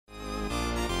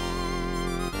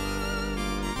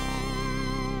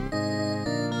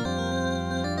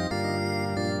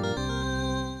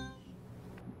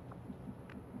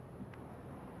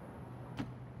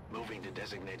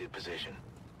designated position.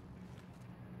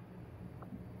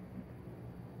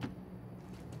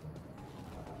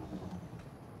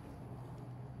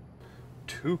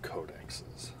 Two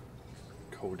codexes.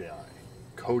 Codii.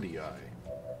 Codii.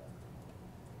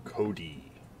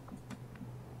 Cody.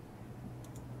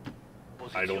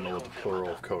 I don't know what the plural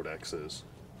of codex is,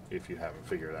 if you haven't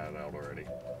figured that out already.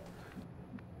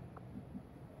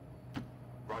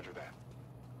 Roger that.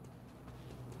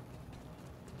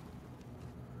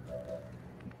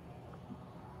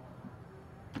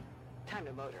 Time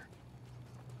to motor.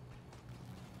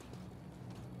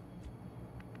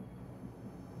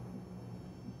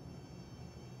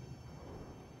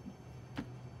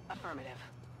 Affirmative.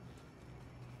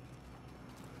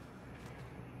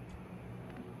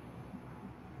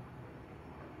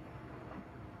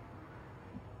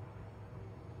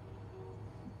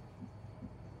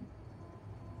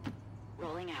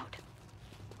 Rolling out.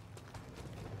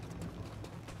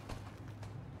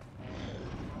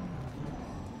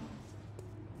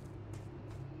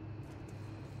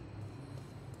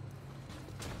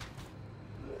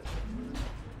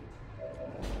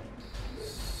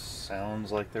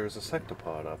 Sounds like there's a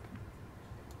Sectopod up.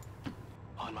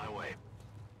 On my way.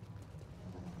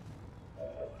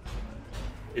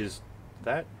 Is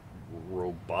that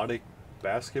robotic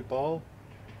basketball?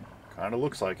 Kinda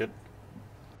looks like it.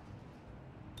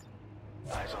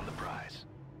 Eyes on the prize.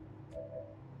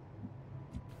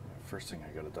 First thing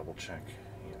I gotta double check.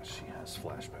 Yeah, she has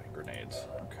flashbang grenades.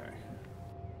 Okay.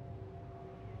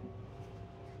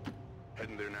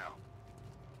 Heading there now.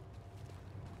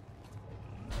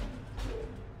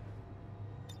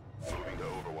 Moving to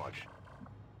Overwatch.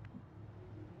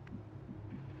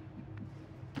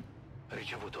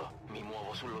 Ricevuto. Mi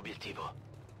muovo sull'obiettivo.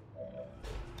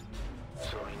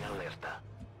 Sono in allerta.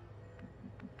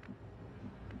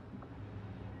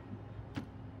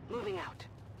 Moving out.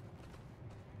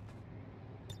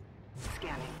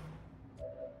 Scanning.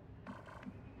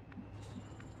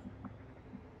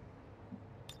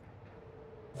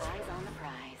 Eyes on the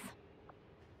prize.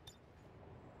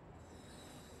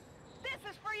 This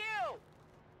is for you!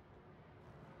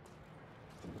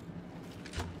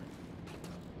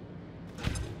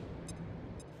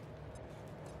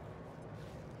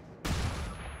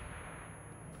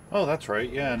 Oh, that's right.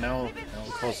 Yeah, now it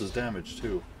causes damage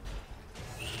too.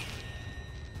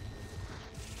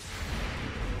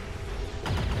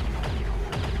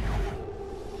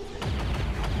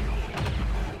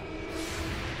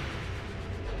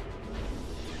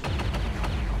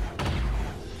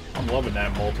 I'm loving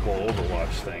that multiple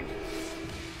Overwatch thing.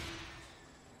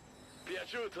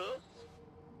 Piaciuto?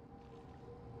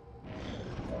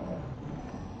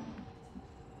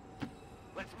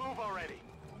 Let's move already.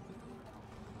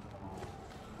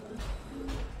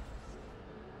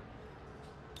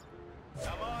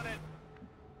 I'm on it.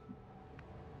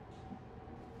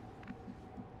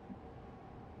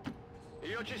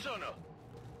 Io ci sono.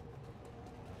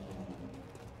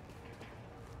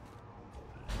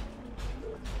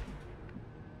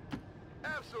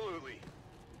 Absolutely.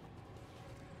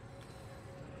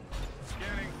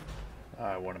 Scanning.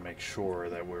 I want to make sure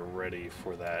that we're ready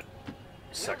for that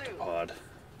Sectopod.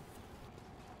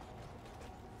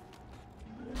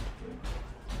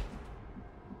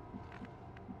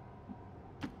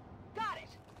 Got it.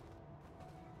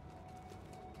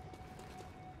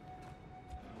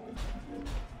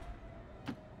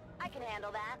 I can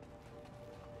handle that.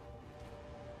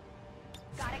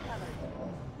 Got it covered.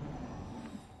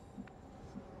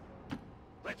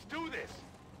 Let's do this.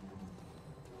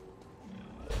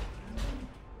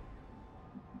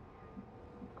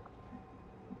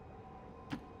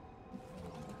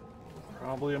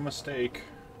 Probably a mistake.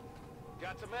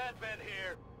 Got some advent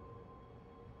here.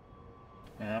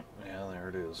 Yep, yeah, there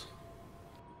it is.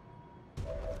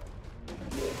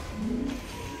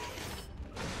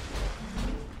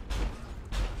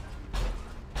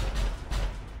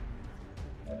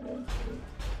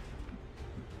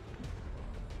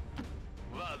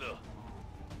 Vado.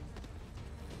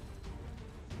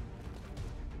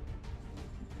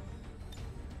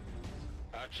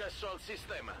 Accesso al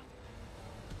sistema.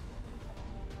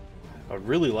 I'd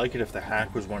really like it if the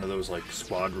hack was one of those, like,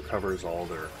 squad recovers all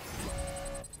their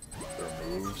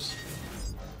moves.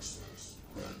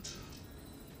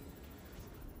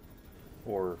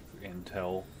 Or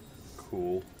intel.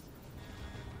 Cool.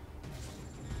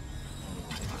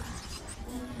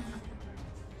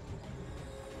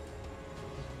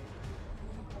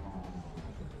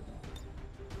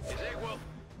 Eseguo.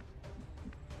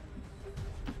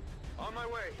 On my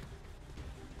way.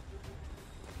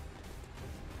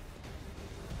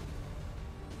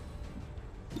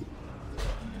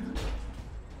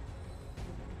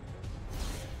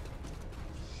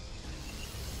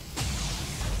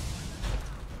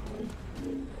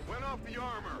 off the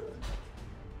armor!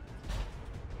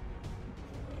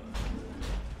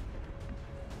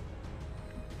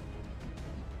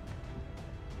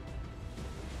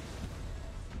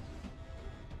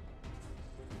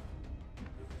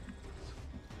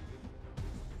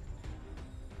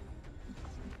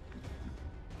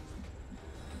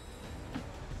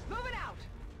 Moving out!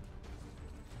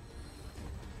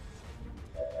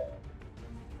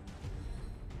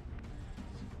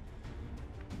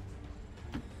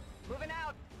 Moving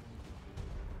out!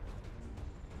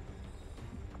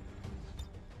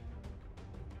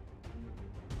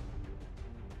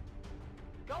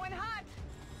 Going hot!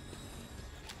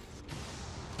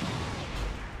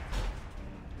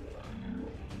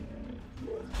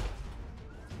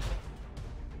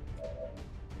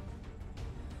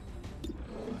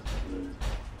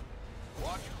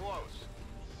 Watch close.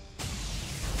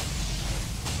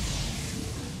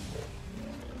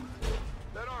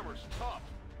 That armor's tough.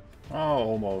 Oh,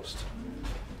 almost.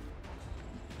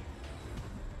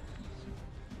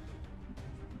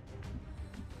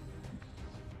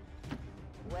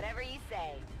 Whatever you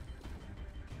say.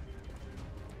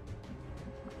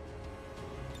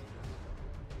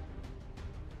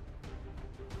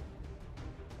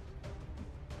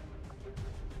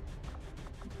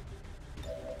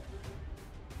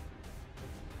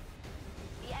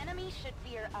 The enemy should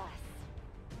fear us.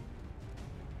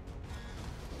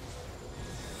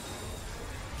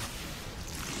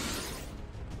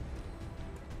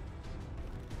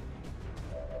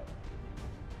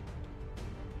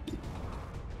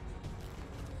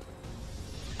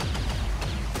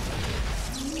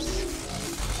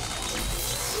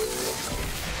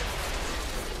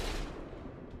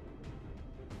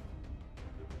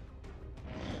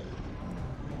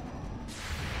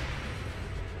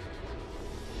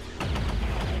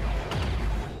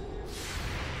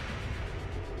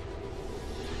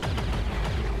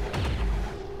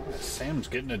 Sam's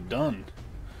getting it done.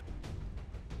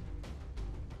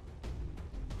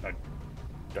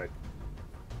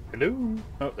 Hello?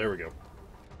 Oh, there we go.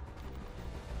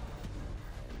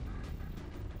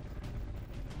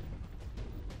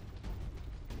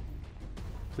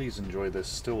 Please enjoy this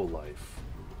still life.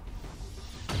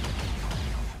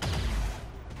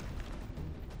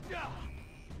 Yeah!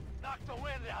 Knock the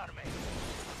wind out of me!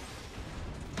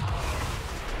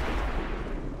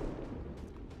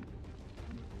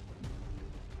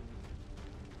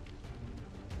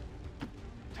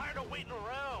 Tired of waiting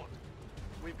around!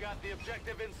 We've got the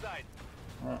objective in sight.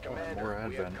 More Commander,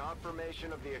 we have advent.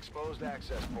 confirmation of the exposed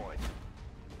access point.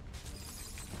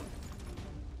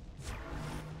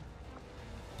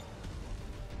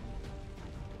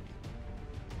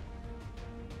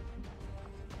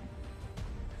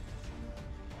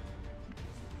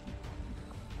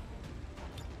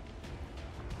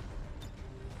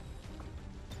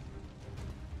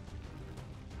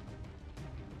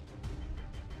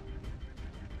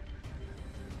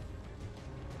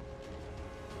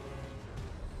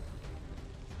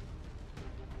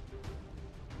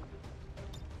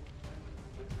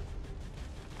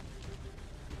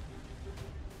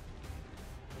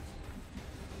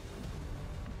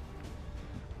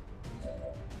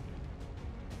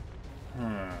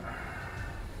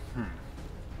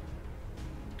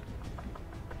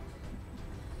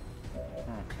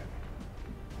 Okay.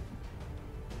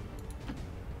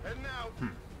 Heading out.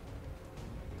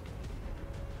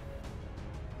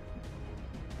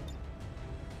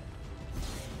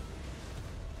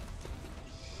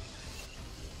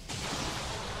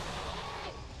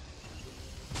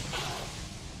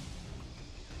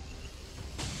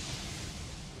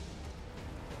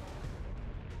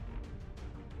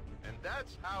 And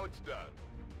that's how it's done.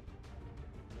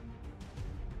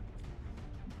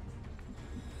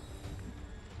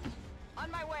 On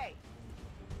my way!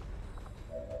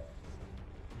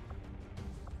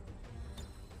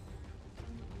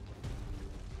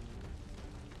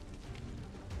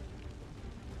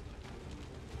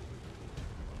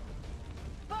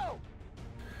 Boom!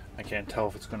 I can't tell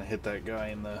if it's going to hit that guy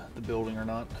in the building or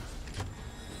not.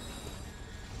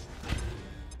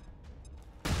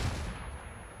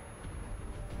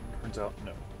 Turns out,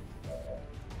 no.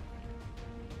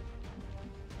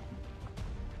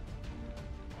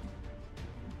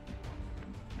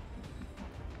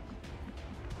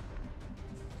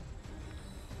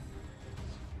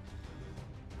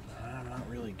 I'm not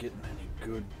really getting any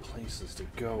good places to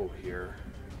go here.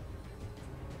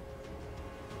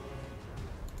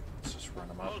 Let's just run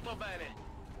them up. Molto bene.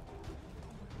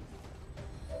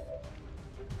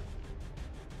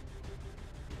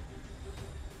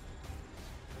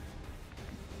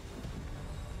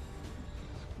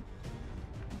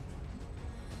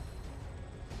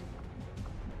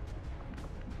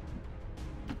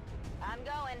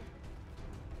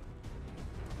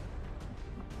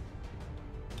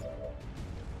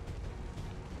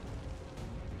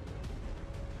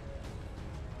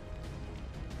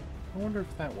 I wonder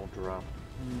if that will drop.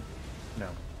 No.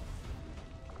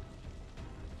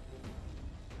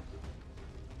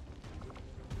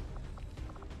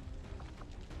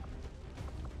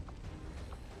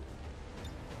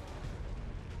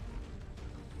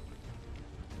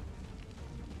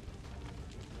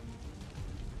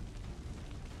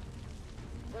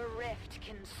 The rift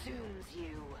consumes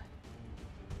you.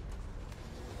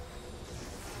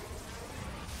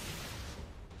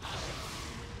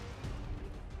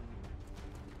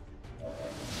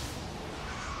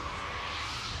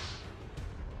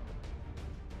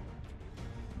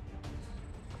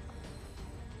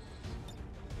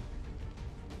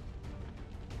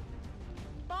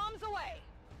 Bombs away!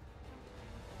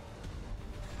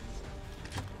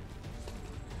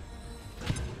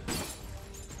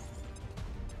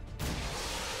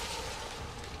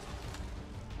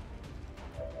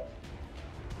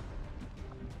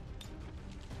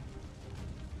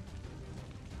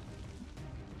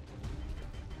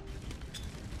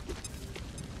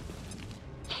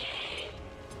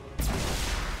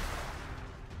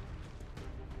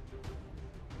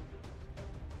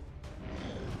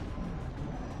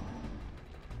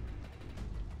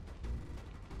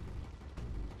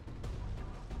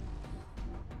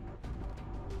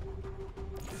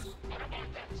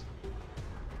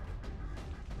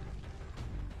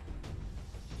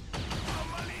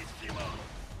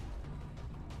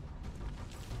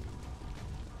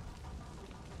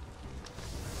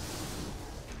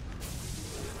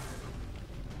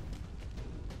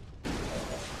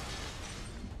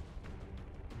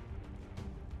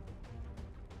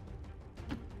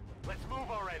 Let's move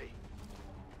already.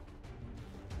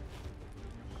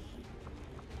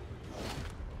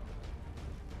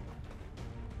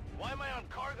 Why am I on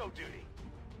cargo duty?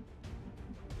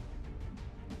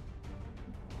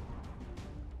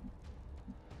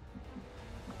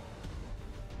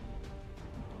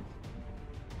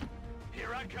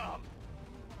 Here I come.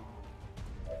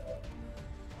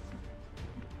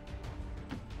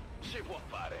 Si può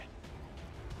fare.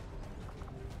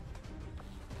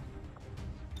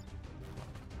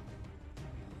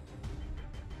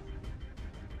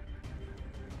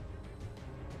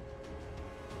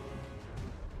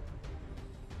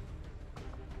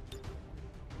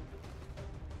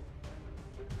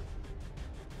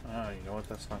 You know what?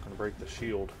 That's not going to break the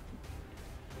shield.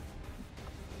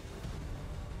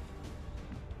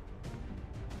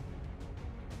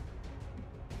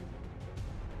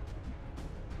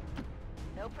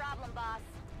 No problem, boss.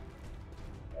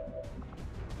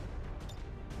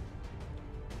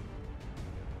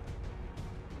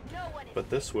 No one is. But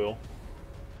this will.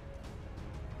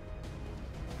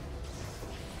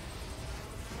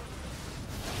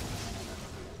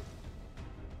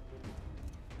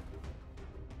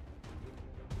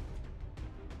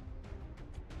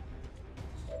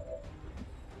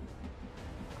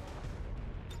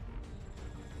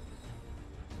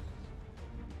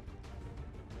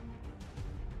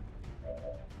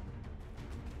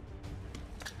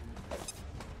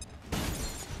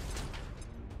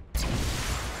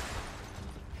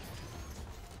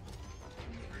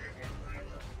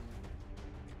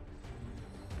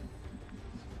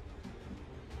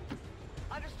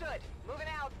 Understood. Moving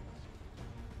out.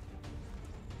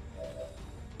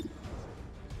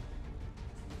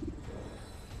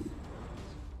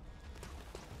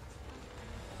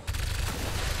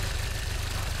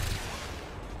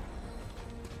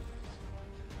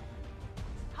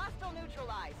 Hostile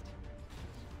neutralized.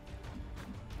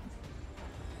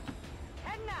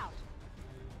 Heading out.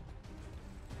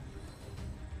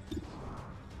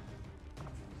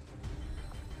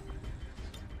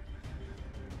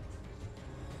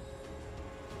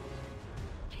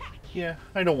 Yeah,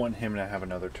 I don't want him to have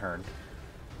another turn.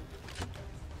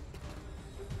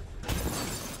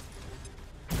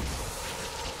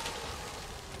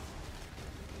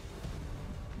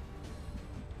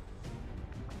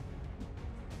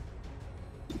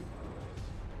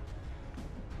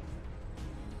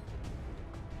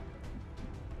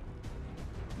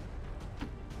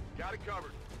 Got it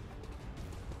covered.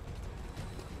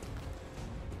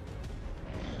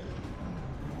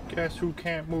 Guess who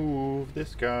can't move?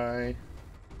 This guy.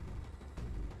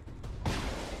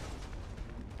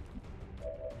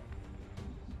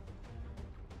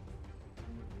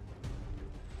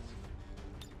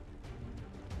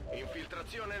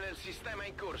 Infiltrazione nel sistema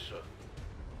in corso.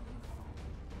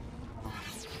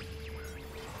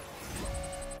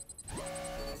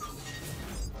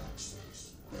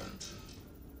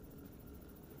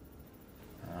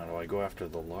 Do I go after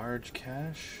the large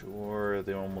cache or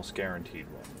the almost guaranteed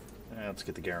one? Let's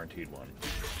get the guaranteed one.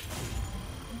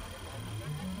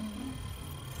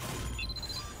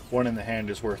 One in the hand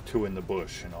is worth two in the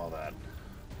bush and all that.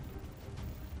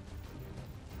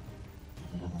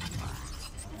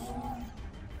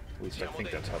 At least I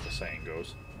think that's how the saying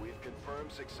goes. We've confirmed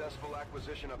successful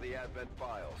acquisition of the Advent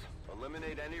files.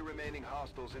 Eliminate any remaining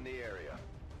hostiles in the area.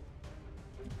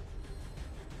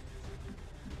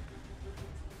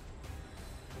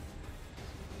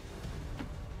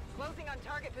 Closing on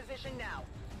target position now.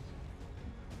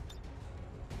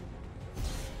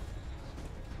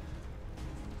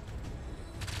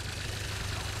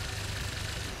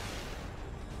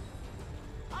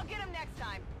 I'll get him next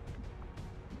time.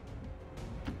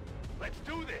 Let's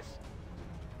do this!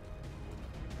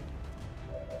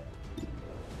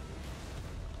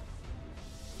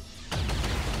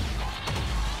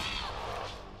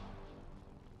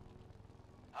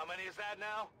 How many is that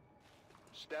now?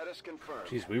 Status confirmed.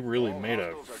 Jeez, we really All made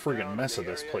a hostiles are friggin' down mess and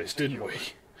of this the area place, is didn't we?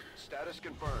 secure. Status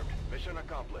confirmed. Mission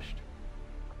accomplished.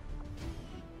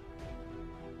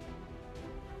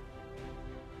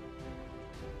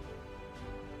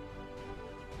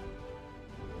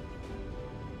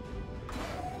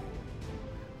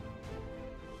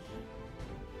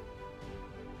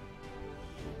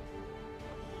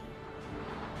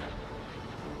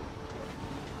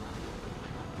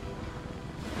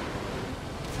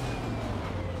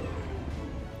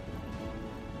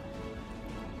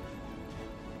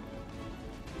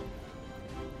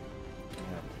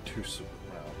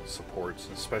 Supports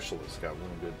and specialists got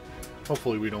wounded.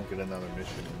 Hopefully we don't get another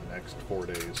mission in the next 4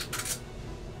 days.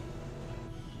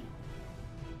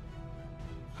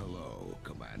 Hello,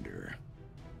 Commander.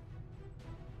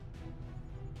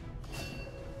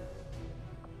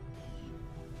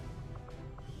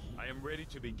 I am ready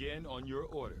to begin on your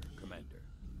order, Commander.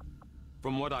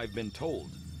 From what I've been told,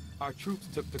 our troops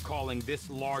took to calling this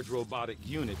large robotic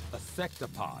unit a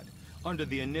Sectopod, under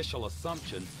the initial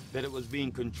assumption that it was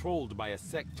being controlled by a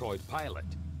sectoid pilot.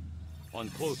 On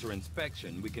closer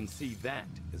inspection, we can see that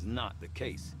is not the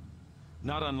case.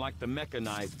 Not unlike the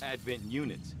mechanized Advent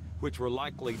units, which were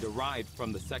likely derived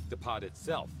from the Sectopod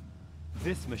itself.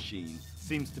 This machine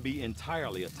seems to be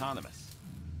entirely autonomous.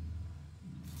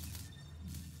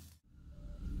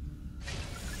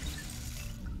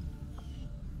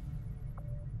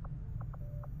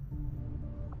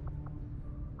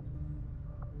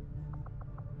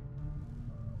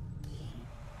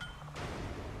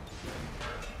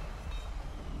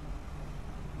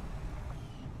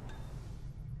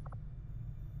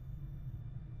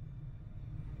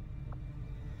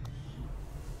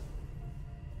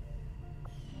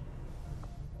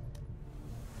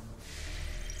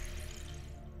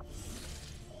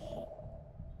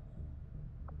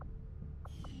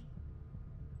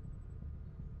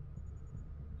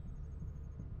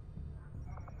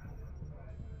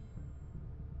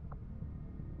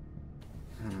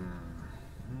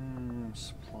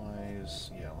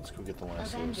 Supplies. Yeah, let's go get the last of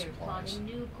those Avenger supplies. plotting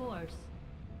new course.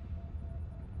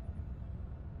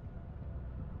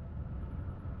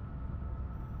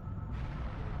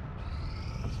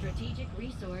 Strategic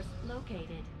resource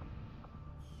located.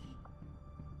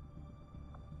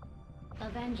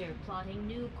 Avenger plotting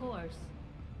new course.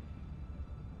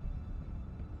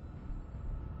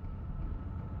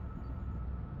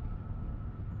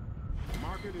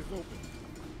 Market is open.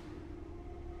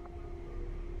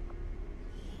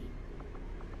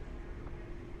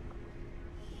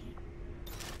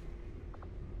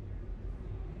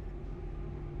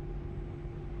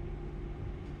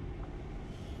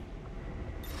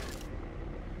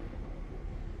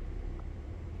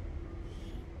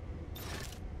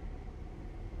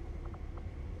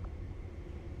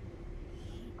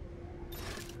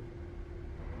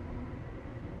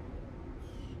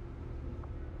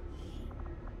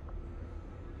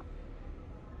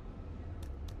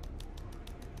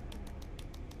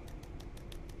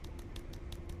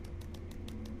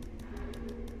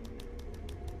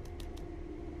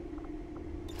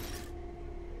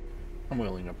 I'm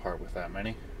willing to part with that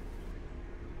many.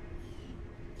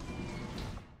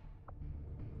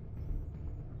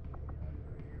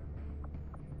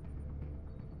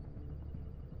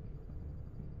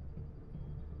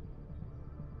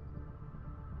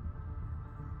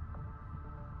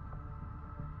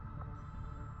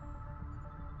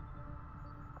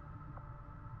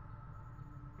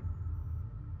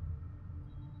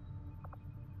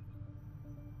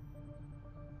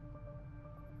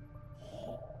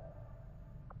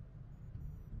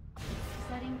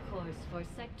 Setting course for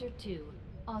Sector 2,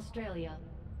 Australia.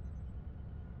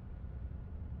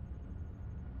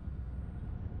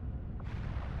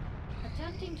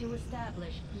 Attempting to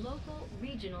establish local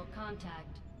regional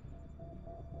contact.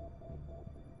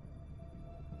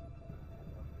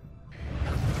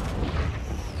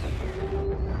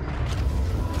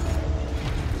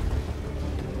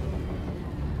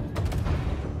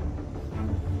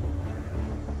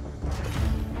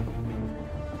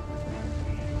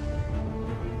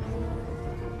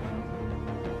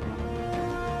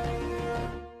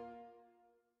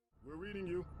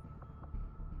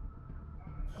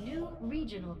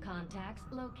 Regional contacts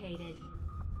located.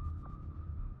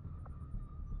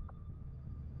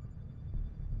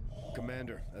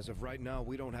 Commander, as of right now,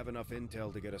 we don't have enough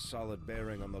intel to get a solid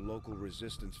bearing on the local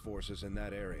resistance forces in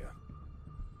that area.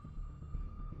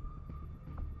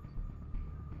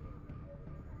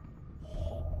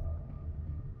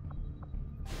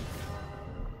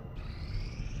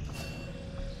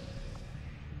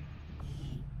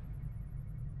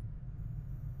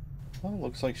 Well,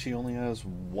 looks like she only has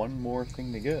one more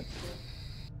thing to get.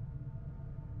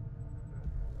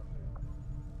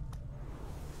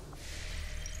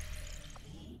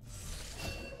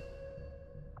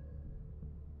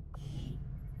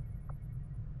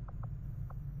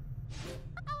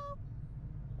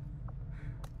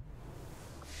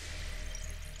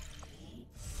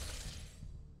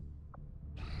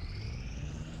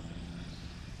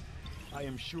 I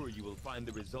am sure you will find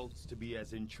the results to be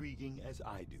as intriguing as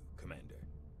I do, Commander.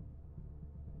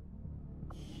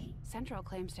 Central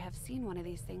claims to have seen one of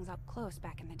these things up close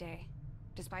back in the day.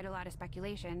 Despite a lot of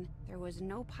speculation, there was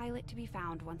no pilot to be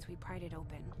found once we pried it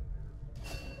open.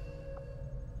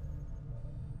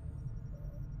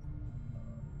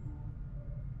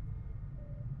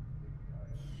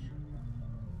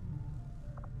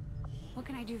 What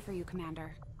can I do for you,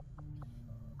 Commander?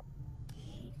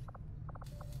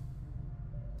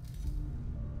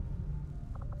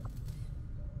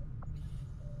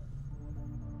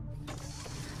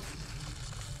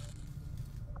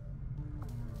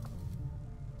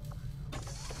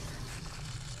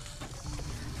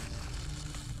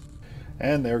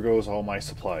 And there goes all my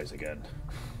supplies again.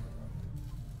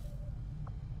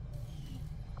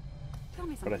 Tell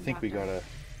me But I something, think we Doctor.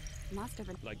 gotta... Must have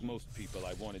been. Like most people,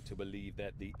 I wanted to believe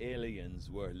that the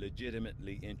aliens were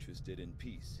legitimately interested in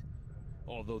peace.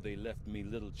 Although they left me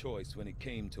little choice when it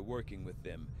came to working with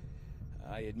them,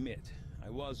 I admit,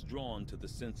 I was drawn to the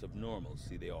sense of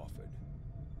normalcy they offered.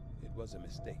 It was a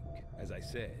mistake. As I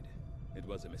said, it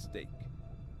was a mistake.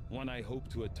 One I hope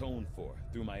to atone for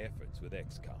through my efforts with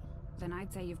XCOM. Then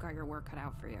I'd say you've got your work cut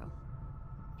out for you.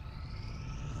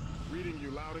 Reading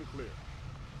you loud and clear.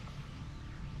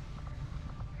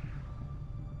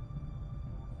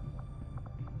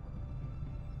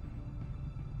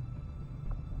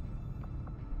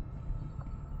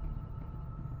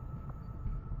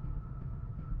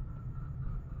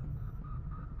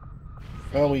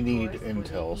 Well, we need Course for the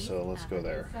intel, East so let's go African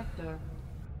there. Sector.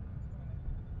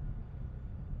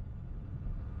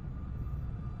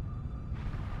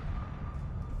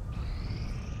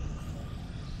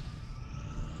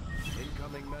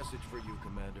 Incoming message for you,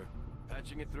 Commander.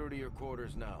 Patching it through to your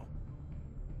quarters now.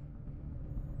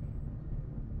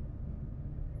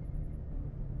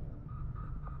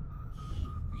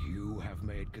 You have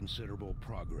made considerable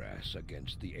progress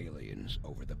against the aliens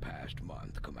over the past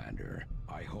month, Commander.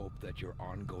 I hope that your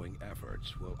ongoing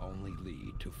efforts will only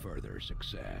lead to further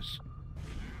success.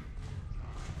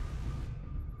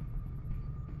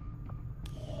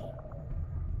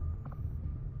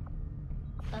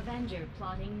 Avenger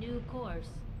plotting new course.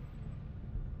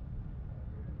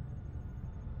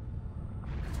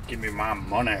 Give me my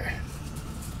money.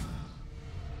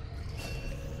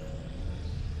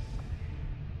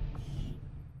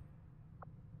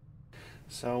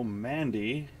 So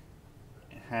Mandy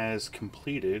has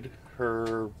completed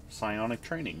her psionic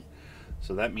training.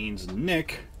 So that means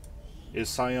Nick is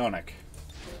psionic.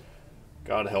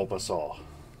 God help us all.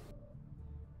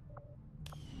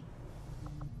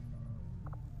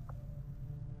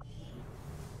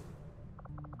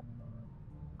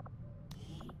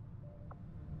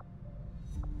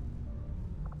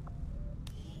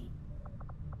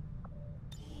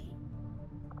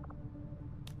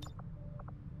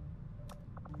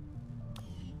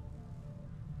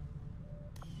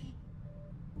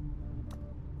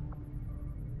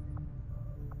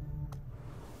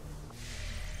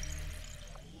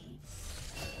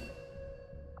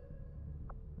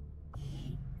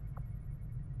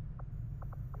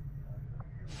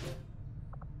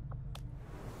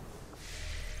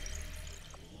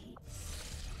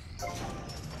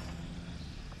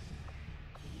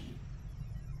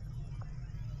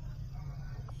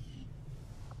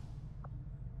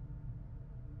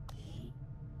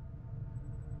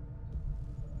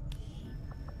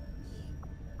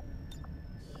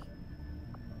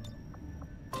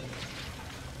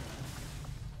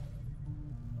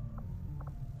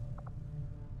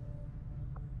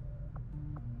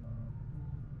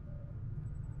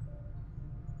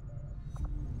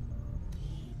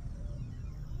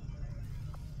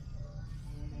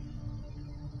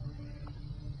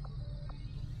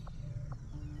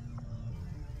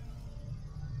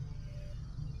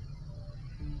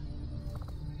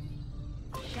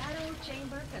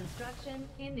 Construction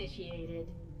initiated.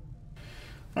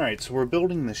 Alright, so we're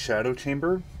building the Shadow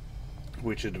Chamber,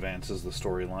 which advances the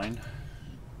storyline.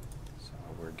 So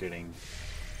we're getting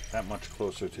that much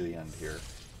closer to the end here.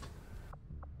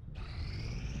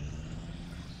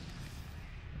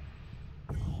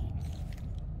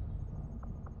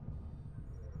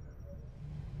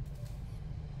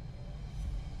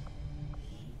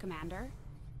 Commander?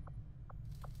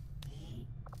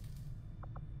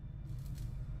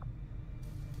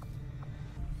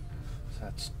 So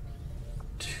that's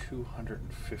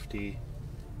 250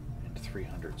 and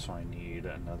 300, so I need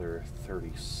another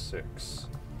 36.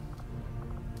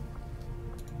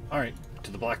 Alright,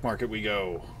 to the black market we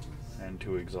go, and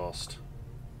to exhaust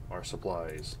our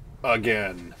supplies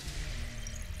again.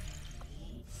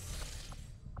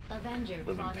 Avenger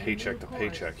Living plotting paycheck new to course.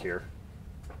 paycheck here.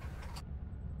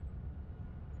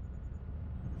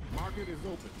 Market is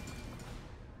open.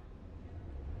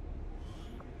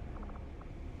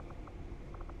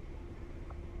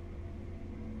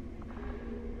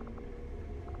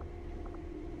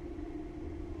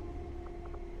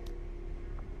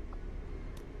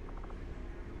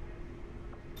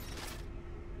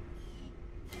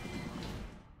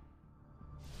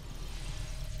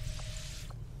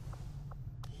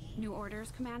 New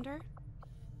orders, Commander?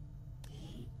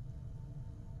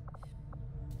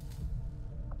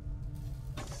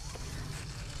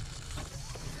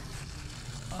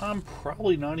 I'm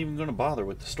probably not even going to bother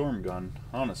with the storm gun,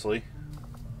 honestly.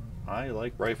 I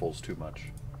like rifles too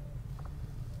much.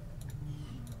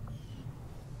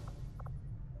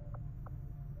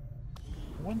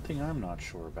 One thing I'm not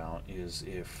sure about is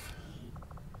if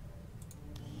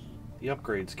the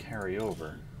upgrades carry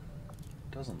over.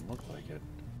 Doesn't look like it.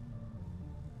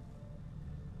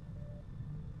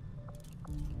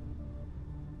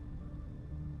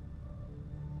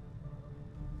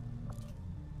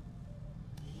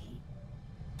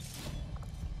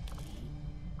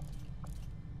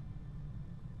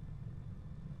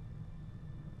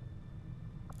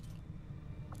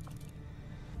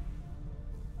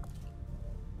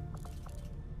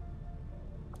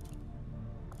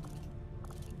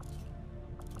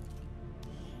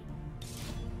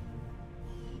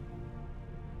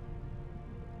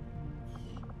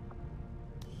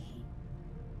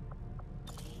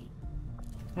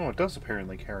 Oh, it does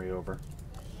apparently carry over.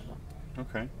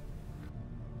 Okay.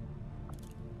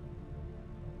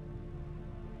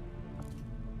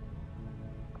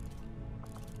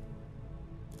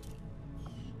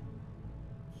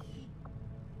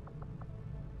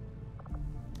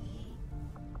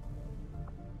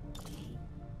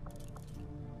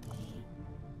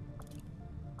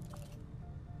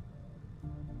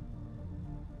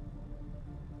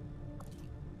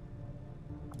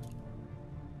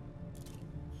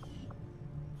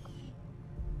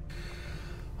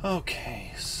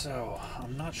 Okay, so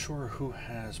I'm not sure who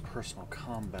has personal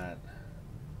combat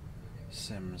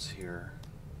sims here,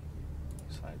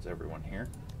 besides everyone here.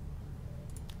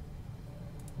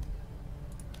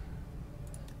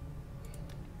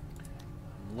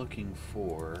 I'm looking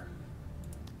for...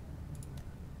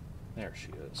 There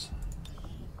she is.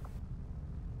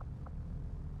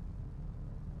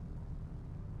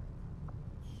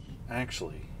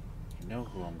 Actually, you know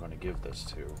who I'm going to give this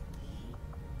to.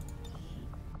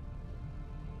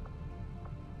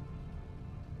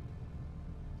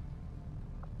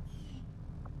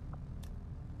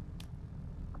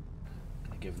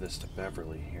 Give this to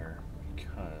Beverly here,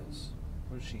 because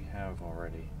what does she have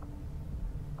already?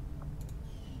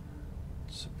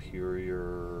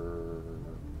 Superior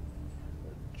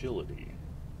agility.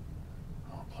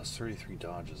 Oh, plus 33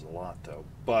 dodge is a lot though,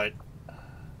 but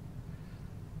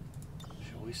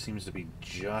she always seems to be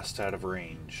just out of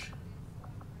range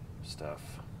stuff.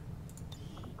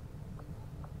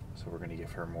 So we're going to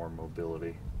give her more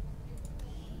mobility.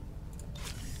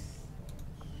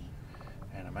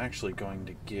 And I'm actually going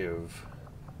to give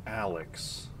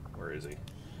Alex, where is he?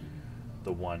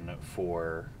 The one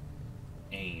for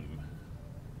aim.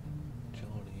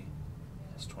 Agility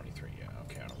plus 23, yeah,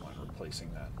 okay, I don't mind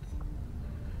replacing that.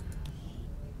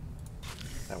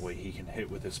 That way he can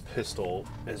hit with his pistol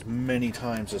as many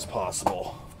times as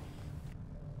possible.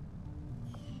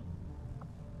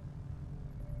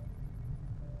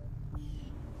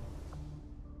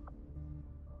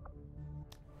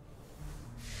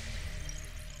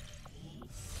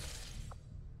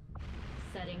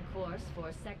 Setting course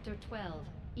for Sector 12,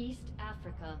 East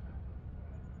Africa.